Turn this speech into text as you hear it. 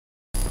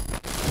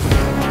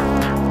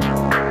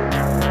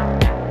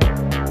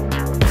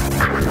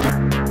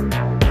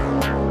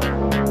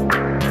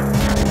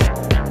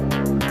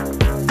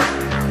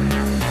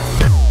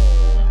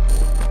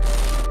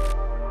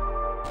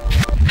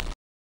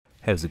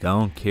How's it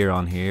going?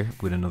 Kieran here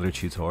with another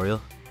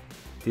tutorial.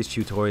 This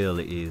tutorial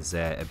is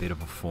a bit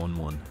of a fun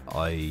one.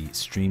 I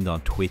streamed on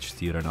Twitch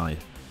the other night,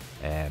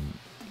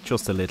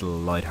 just a little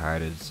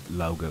light-hearted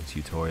logo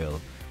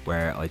tutorial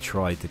where I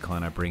tried to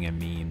kind of bring a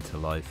meme to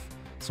life.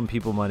 Some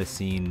people might have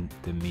seen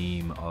the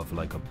meme of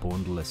like a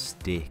bundle of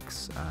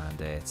sticks and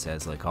it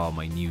says like, oh,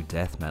 my new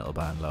death metal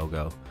band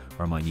logo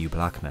or my new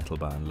black metal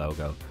band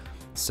logo.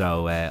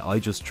 So I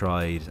just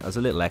tried, as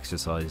a little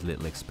exercise,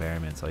 little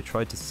experiment, I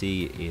tried to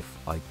see if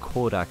I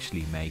could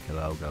actually make a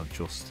logo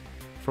just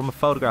from a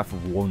photograph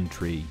of one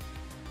tree.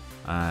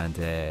 And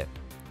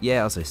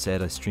yeah, as I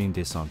said, I streamed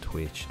this on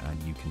Twitch,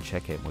 and you can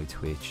check out my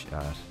Twitch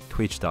at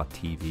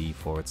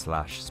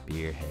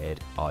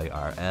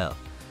twitch.tv/spearheadirl.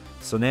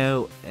 So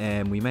now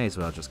we may as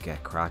well just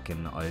get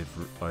cracking.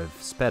 I've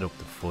sped up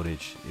the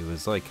footage. It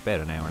was like about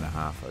an hour and a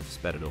half. I've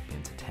sped it up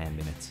into 10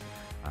 minutes,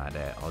 and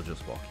I'll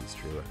just walk you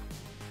through it.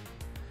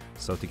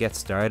 So to get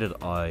started,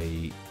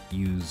 I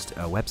used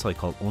a website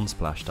called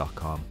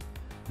unsplash.com.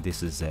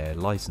 This is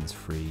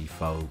license-free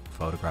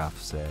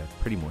photographs,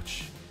 pretty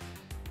much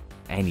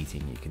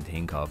anything you can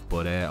think of.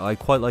 But I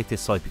quite like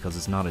this site because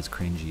it's not as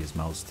cringy as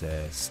most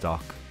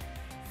stock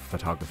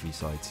photography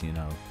sites. You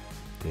know,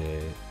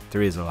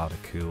 there is a lot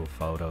of cool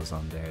photos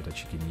on there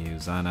that you can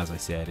use, and as I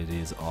said, it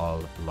is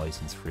all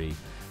license-free.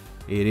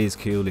 It is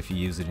cool if you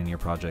use it in your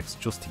projects,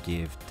 just to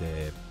give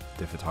the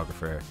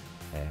photographer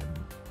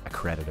a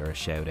credit or a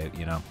shout out,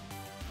 you know.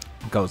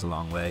 It goes a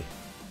long way.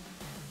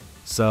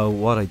 So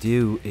what I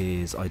do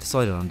is I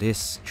decided on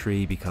this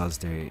tree because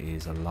there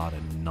is a lot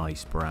of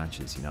nice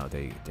branches, you know.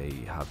 They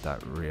have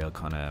that real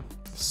kind of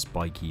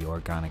spiky,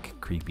 organic,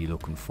 creepy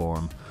looking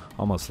form,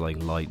 almost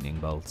like lightning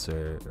bolts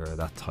or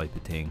that type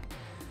of thing.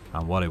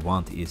 And what I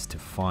want is to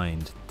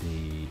find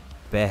the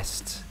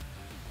best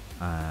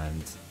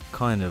and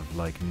kind of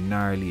like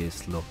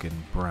gnarliest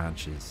looking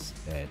branches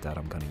that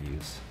I'm going to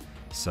use.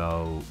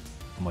 So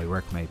my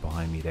workmate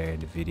behind me there in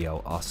the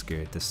video,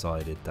 Oscar,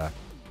 decided that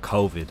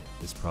COVID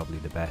is probably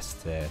the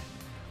best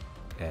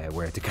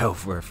where to go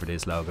for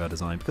this logo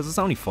design, because it's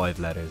only 5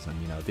 letters, and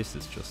you know, this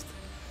is just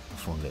a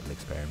fun little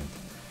experiment.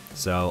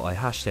 So I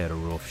hashed out a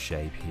rough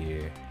shape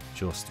here,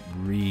 just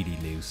really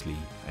loosely,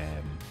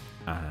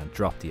 and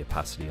dropped the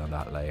opacity on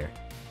that layer,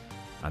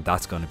 and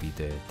that's going to be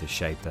the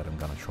shape that I'm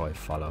going to try to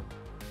follow.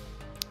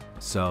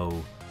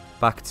 So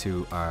back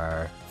to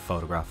our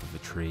photograph of a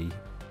tree,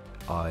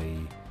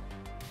 I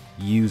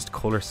used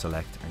color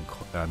select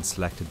and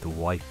selected the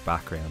white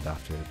background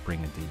after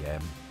bringing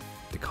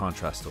the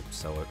contrast up,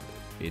 so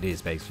it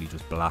is basically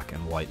just black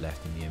and white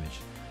left in the image.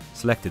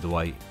 Selected the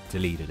white,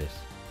 deleted it,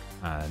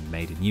 and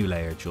made a new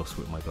layer just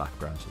with my black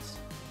branches.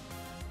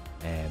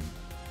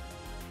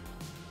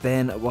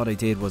 Then what I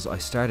did was I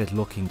started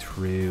looking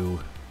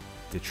through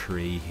the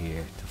tree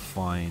here to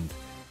find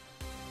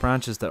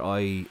branches that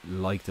I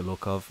like the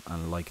look of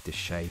and like the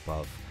shape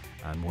of,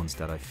 and ones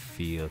that I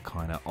feel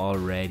kind of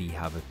already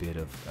have a bit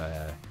of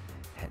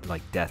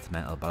like death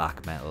metal,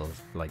 black metal,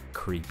 like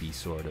creepy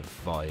sort of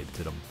vibe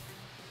to them.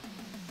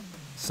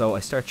 So I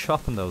start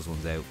chopping those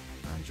ones out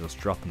and just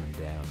dropping them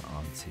down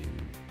onto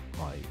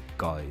my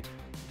guide.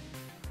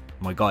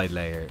 My guide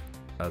layer,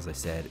 as I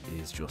said,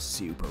 is just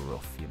super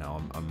rough. You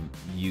know, I'm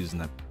using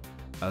it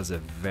as a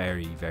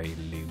very, very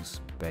loose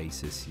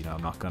basis. You know,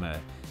 I'm not gonna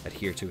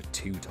adhere to it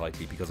too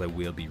tightly because I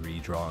will be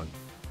redrawing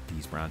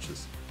these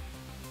branches.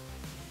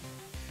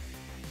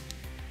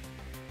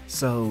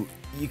 So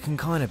you can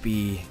kind of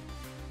be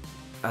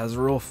as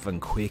rough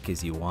and quick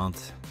as you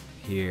want.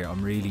 Here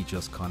I'm really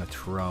just kind of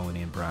throwing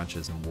in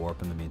branches and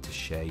warping them into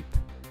shape,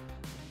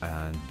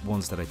 and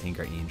ones that I think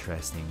are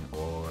interesting,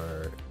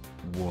 or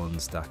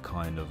ones that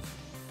kind of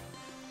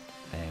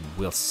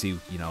will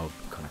suit, you know,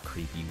 kind of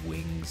creepy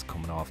wings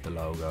coming off the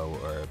logo,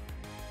 or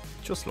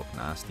just look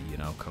nasty, you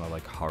know, kind of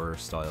like horror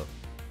style.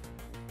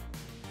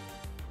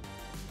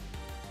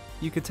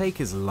 You could take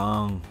as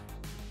long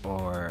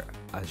or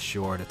as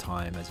short a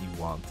time as you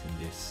want in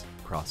this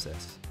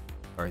process,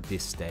 or at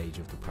this stage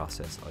of the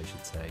process I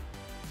should say,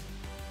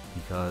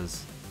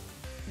 because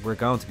we're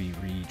going to be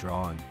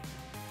redrawing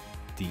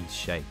these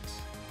shapes.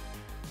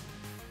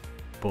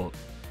 But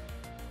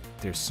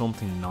there's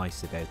something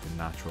nice about the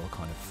natural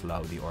kind of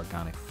flow, the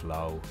organic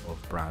flow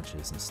of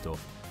branches and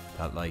stuff,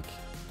 that like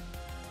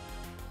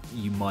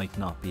you might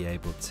not be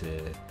able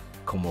to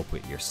come up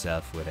with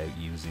yourself without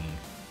using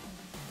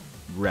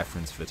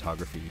reference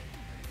photography.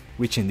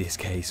 Which in this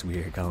case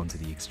we're going to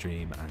the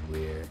extreme, and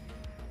we're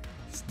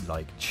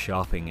like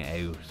chopping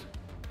out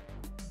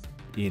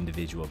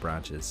individual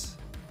branches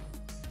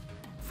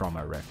from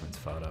our reference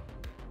photo.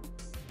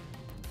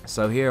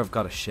 So here I've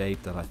got a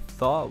shape that I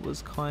thought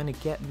was kind of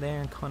getting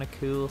there and kind of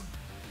cool.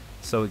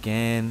 So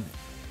again,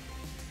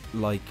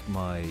 like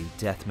my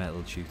death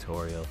metal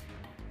tutorial,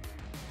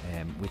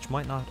 which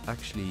might not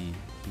actually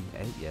be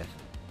out yet,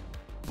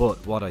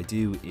 but what I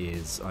do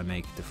is I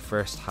make the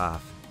first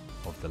half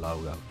of the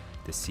logo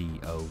the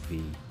COV,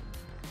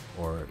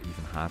 or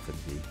even half of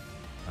the V,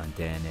 and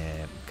then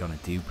gonna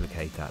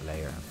duplicate that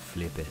layer and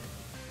flip it,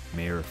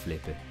 mirror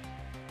flip it,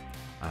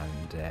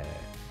 and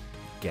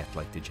get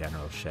like the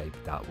general shape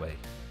that way.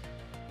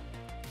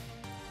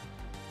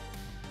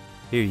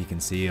 Here you can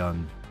see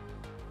I'm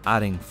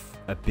adding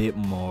a bit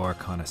more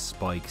kind of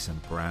spikes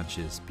and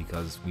branches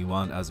because we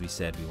want, as we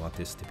said, we want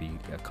this to be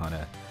a kind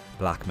of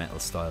black metal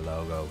style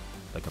logo,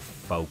 like a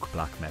folk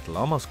black metal,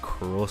 almost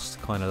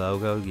crust kind of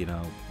logo, you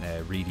know,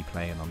 really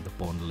playing on the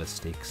bundle of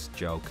sticks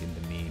joke in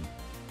the meme.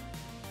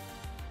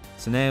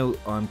 So now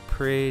I'm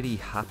pretty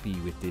happy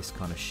with this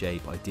kind of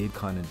shape. I did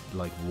kind of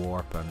like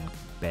warp and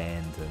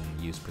bend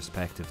and use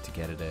perspective to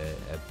get it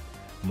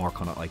a more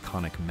kind of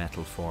iconic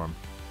metal form.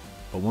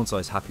 But once I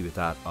was happy with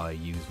that, I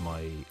used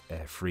my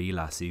free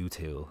lasso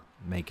tool,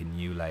 make a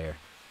new layer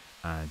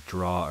and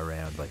draw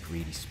around like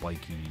really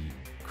spiky,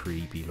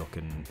 creepy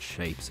looking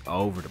shapes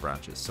over the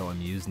branches. So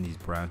I'm using these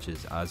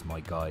branches as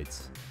my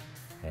guides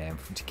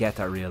to get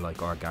that real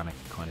like organic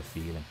kind of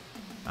feeling.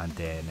 And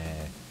then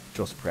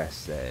just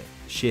press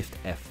Shift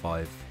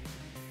F5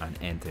 and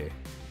enter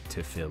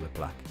to fill with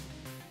black.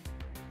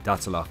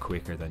 That's a lot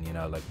quicker than, you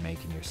know, like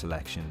making your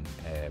selection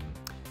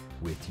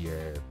with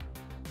your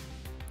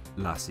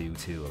lasso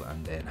tool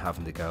and then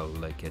having to go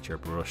like get your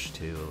brush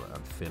tool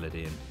and fill it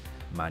in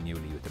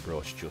manually with the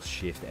brush. Just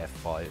Shift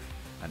F5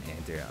 and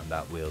enter, and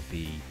that will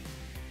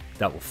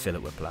fill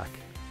it with black.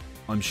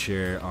 I'm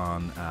sure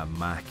on a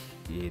Mac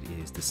it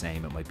is the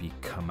same. It might be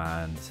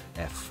Command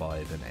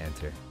F5 and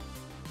enter,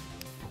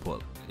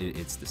 but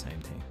it's the same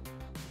thing.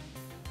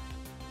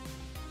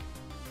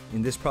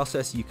 In this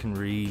process you can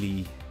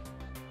really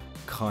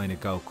kind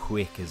of go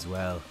quick as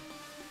well.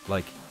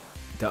 Like,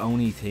 the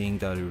only thing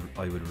that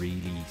I would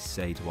really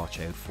say to watch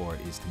out for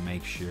is to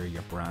make sure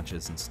your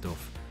branches and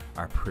stuff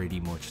are pretty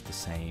much the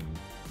same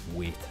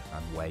width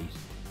and weight,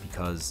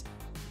 because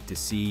the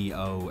C,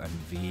 O and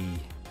V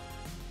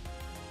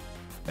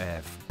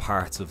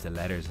parts of the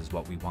letters is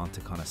what we want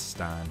to kind of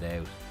stand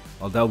out.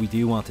 Although we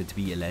do want it to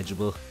be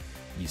illegible,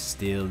 you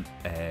still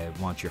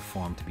want your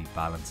form to be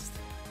balanced.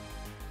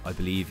 I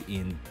believe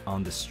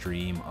on the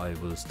stream I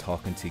was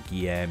talking to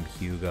Guillaume,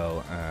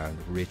 Hugo and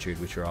Richard,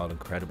 which are all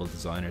incredible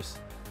designers,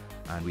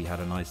 and we had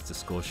a nice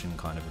discussion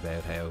kind of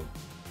about how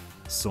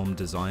some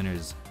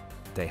designers,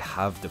 they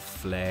have the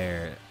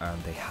flair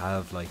and they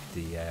have like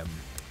the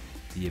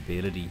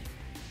ability,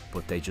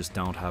 but they just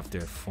don't have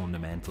their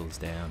fundamentals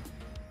down.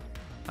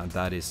 And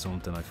that is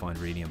something I find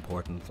really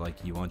important.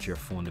 Like, you want your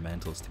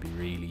fundamentals to be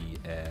really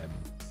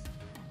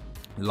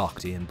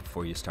locked in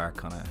before you start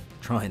kind of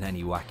trying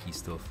any wacky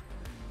stuff.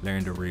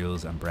 Learn the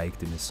rules and break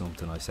them is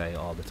something I say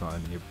all the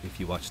time. If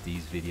you watch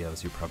these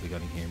videos, you're probably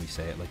going to hear me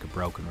say it like a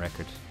broken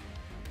record.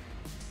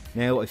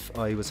 Now,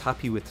 I was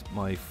happy with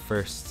my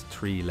first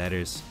 3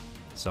 letters,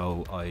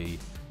 so I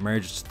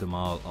merged them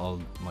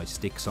all my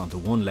sticks onto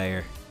one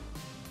layer,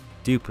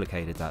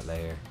 duplicated that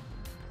layer,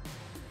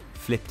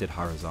 flipped it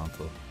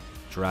horizontal,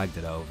 dragged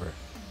it over,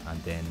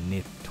 and then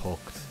nip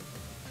tucked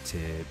to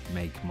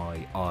make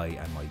my I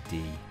and my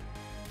D.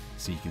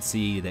 So you can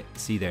see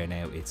there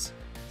now it's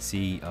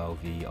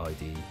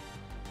COVID,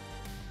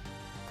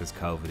 because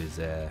COVID is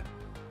a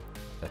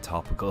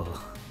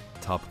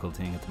topical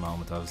thing at the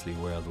moment, obviously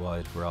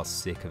worldwide. We're all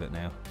sick of it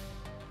now.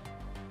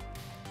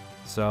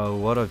 So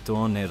what I've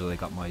done now that I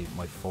got my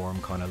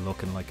form kind of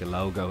looking like a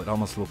logo, it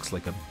almost looks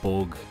like a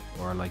bug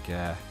or like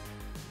an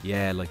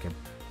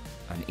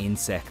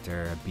insect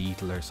or a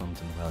beetle or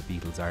something. Well,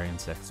 beetles are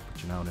insects,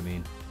 but you know what I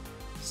mean.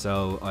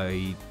 So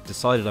I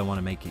decided I want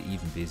to make it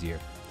even busier.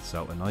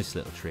 So a nice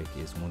little trick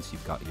is, once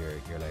you've got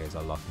your layers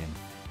all locked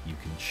in, you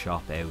can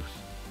chop out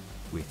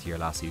with your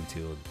lasso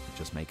tool,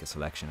 just make a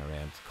selection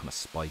around kind of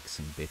spikes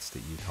and bits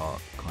that you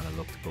thought kind of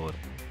looked good,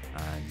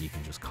 and you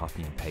can just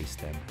copy and paste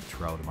them,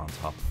 throw them on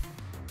top.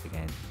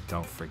 Again,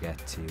 don't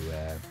forget to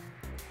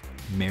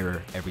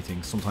mirror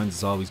everything. Sometimes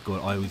it's always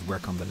good. I always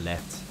work on the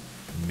left,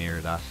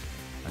 mirror that,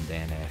 and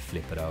then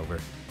flip it over.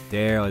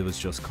 There I was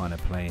just kind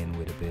of playing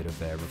with a bit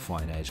of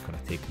refined edge, kind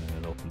of thickening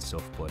it up and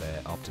stuff, but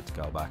opted to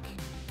go back.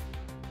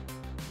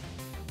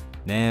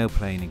 Now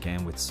playing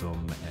again with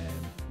some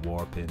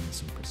warping,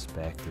 some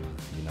perspective,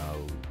 you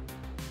know,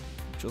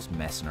 just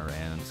messing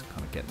around,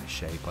 kind of getting a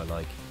shape I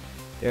like.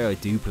 There I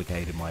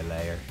duplicated my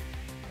layer,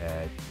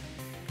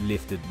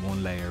 lifted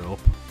one layer up,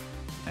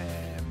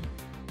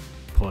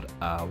 put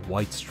a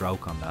white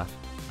stroke on that,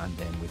 and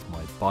then with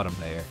my bottom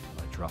layer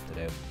I dropped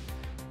it out.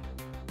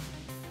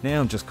 Now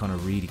I'm just kind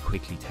of really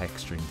quickly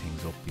texturing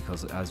things up,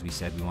 because as we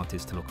said, we want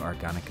this to look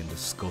organic and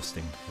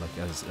disgusting, like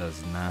as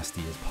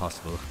nasty as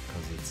possible,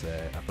 because it's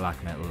a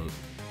black metal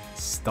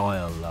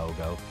style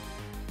logo.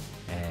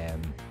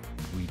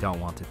 We don't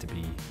want it to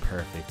be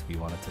perfect, we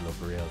want it to look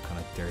real kind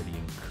of dirty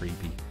and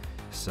creepy.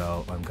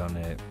 So I'm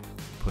gonna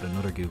put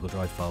another Google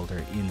Drive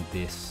folder in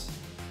this,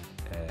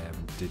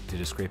 the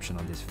description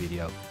on this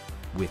video,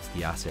 with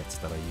the assets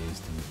that I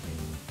used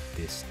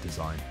in this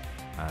design,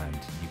 and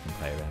you can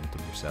play around with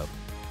them yourself.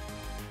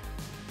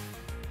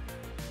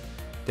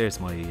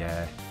 There's my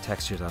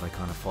texture that I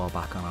kind of fall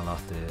back on a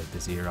lot, the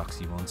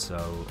Xeroxy one, so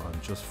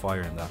I'm just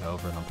firing that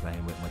over and I'm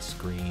playing with my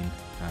screen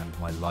and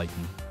my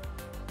lighting,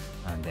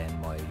 and then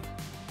my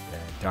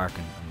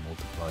darken and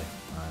multiply,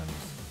 and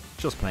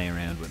just playing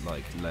around with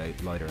like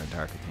lighter and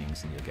darker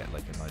things, and you'll get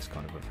like a nice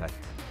kind of effect.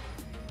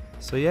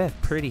 So yeah,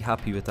 pretty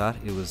happy with that.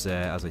 It was,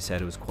 as I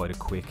said, it was quite a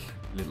quick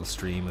little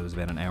stream. It was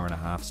about an hour and a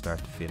half start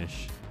to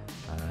finish,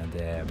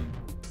 and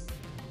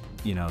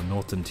you know,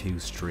 nothing too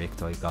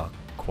strict. I got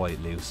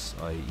quite loose.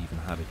 I even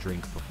had a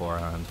drink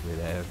beforehand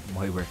with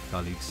my work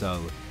colleagues,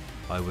 so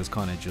I was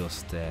kind of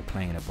just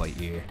playing it by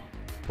ear.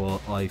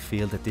 But I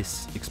feel that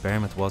this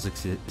experiment was a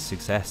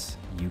success.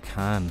 You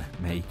can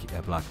make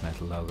a black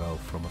metal logo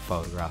from a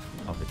photograph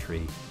of a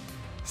tree.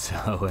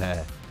 So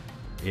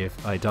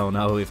if I don't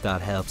know if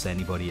that helps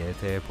anybody out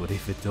there, but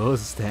if it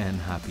does, then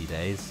happy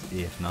days.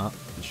 If not,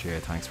 sure,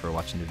 thanks for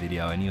watching the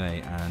video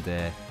anyway,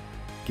 and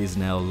give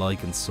now a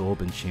like and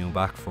sub and tune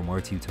back for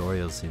more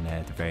tutorials in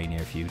the very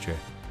near future.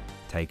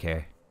 Take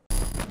care.